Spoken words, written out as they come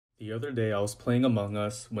The other day I was playing Among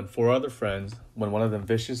Us when four other friends, when one of them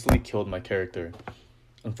viciously killed my character.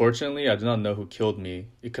 Unfortunately, I did not know who killed me.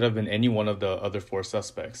 It could have been any one of the other four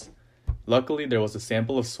suspects. Luckily, there was a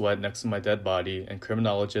sample of sweat next to my dead body, and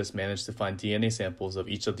criminologists managed to find DNA samples of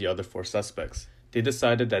each of the other four suspects. They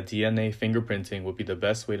decided that DNA fingerprinting would be the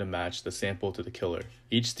best way to match the sample to the killer.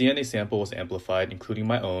 Each DNA sample was amplified, including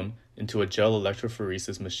my own, into a gel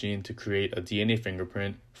electrophoresis machine to create a DNA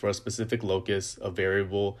fingerprint for a specific locus of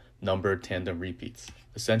variable numbered tandem repeats.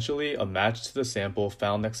 Essentially, a match to the sample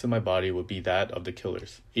found next to my body would be that of the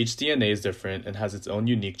killer's. Each DNA is different and has its own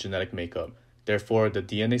unique genetic makeup. Therefore, the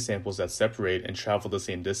DNA samples that separate and travel the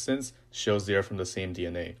same distance shows they are from the same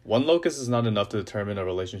DNA. One locus is not enough to determine a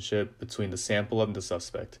relationship between the sample and the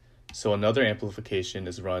suspect, so another amplification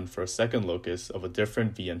is run for a second locus of a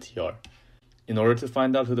different VNTR. In order to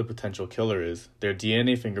find out who the potential killer is, their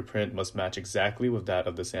DNA fingerprint must match exactly with that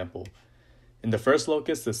of the sample. In the first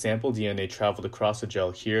locus, the sample DNA traveled across the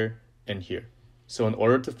gel here and here. So in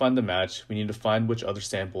order to find the match, we need to find which other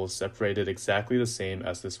samples separated exactly the same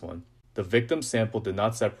as this one. The victim sample did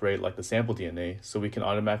not separate like the sample DNA, so we can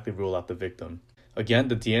automatically rule out the victim. Again,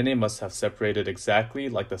 the DNA must have separated exactly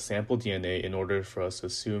like the sample DNA in order for us to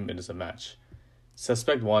assume it is a match.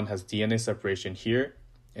 Suspect 1 has DNA separation here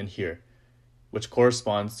and here, which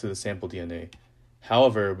corresponds to the sample DNA.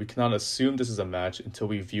 However, we cannot assume this is a match until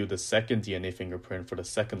we view the second DNA fingerprint for the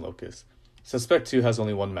second locus. Suspect 2 has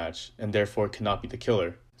only one match, and therefore cannot be the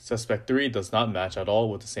killer. Suspect 3 does not match at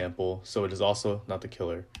all with the sample, so it is also not the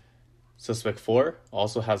killer. Suspect 4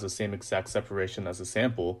 also has the same exact separation as the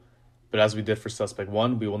sample, but as we did for Suspect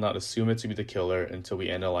 1, we will not assume it to be the killer until we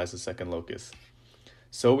analyze the second locus.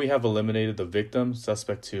 So we have eliminated the victim,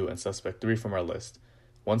 Suspect 2, and Suspect 3 from our list,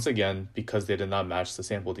 once again because they did not match the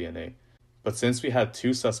sample DNA. But since we had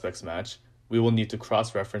two suspects match, we will need to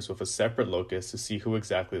cross-reference with a separate locus to see who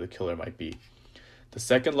exactly the killer might be. The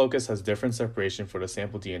second locus has different separation for the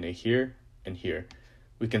sample DNA here and here.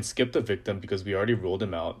 We can skip the victim because we already ruled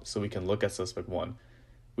him out, so we can look at Suspect 1.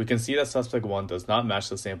 We can see that Suspect 1 does not match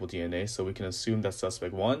the sample DNA, so we can assume that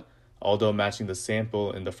Suspect 1, although matching the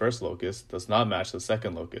sample in the first locus, does not match the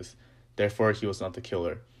second locus. Therefore, he was not the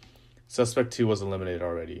killer. Suspect 2 was eliminated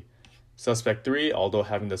already. Suspect 3, although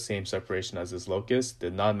having the same separation as this locus,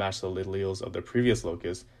 did not match the alleles of the previous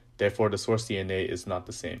locus, therefore the source DNA is not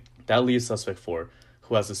the same. That leaves Suspect 4,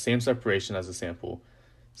 who has the same separation as the sample.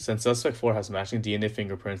 Since Suspect 4 has matching DNA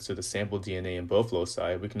fingerprints to the sample DNA in both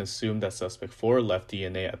loci, we can assume that Suspect 4 left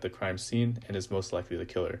DNA at the crime scene and is most likely the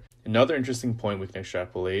killer. Another interesting point we can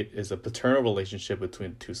extrapolate is a paternal relationship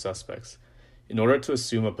between two suspects. In order to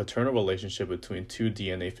assume a paternal relationship between two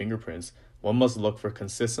DNA fingerprints, one must look for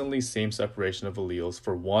consistently same separation of alleles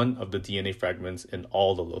for one of the DNA fragments in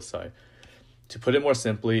all the loci. To put it more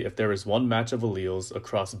simply, if there is one match of alleles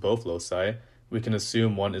across both loci, we can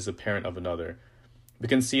assume one is a parent of another. We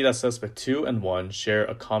can see that Suspect 2 and 1 share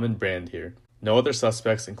a common brand here. No other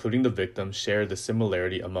suspects, including the victim, share the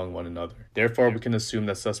similarity among one another. Therefore, we can assume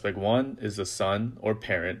that Suspect 1 is the son or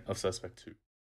parent of Suspect 2.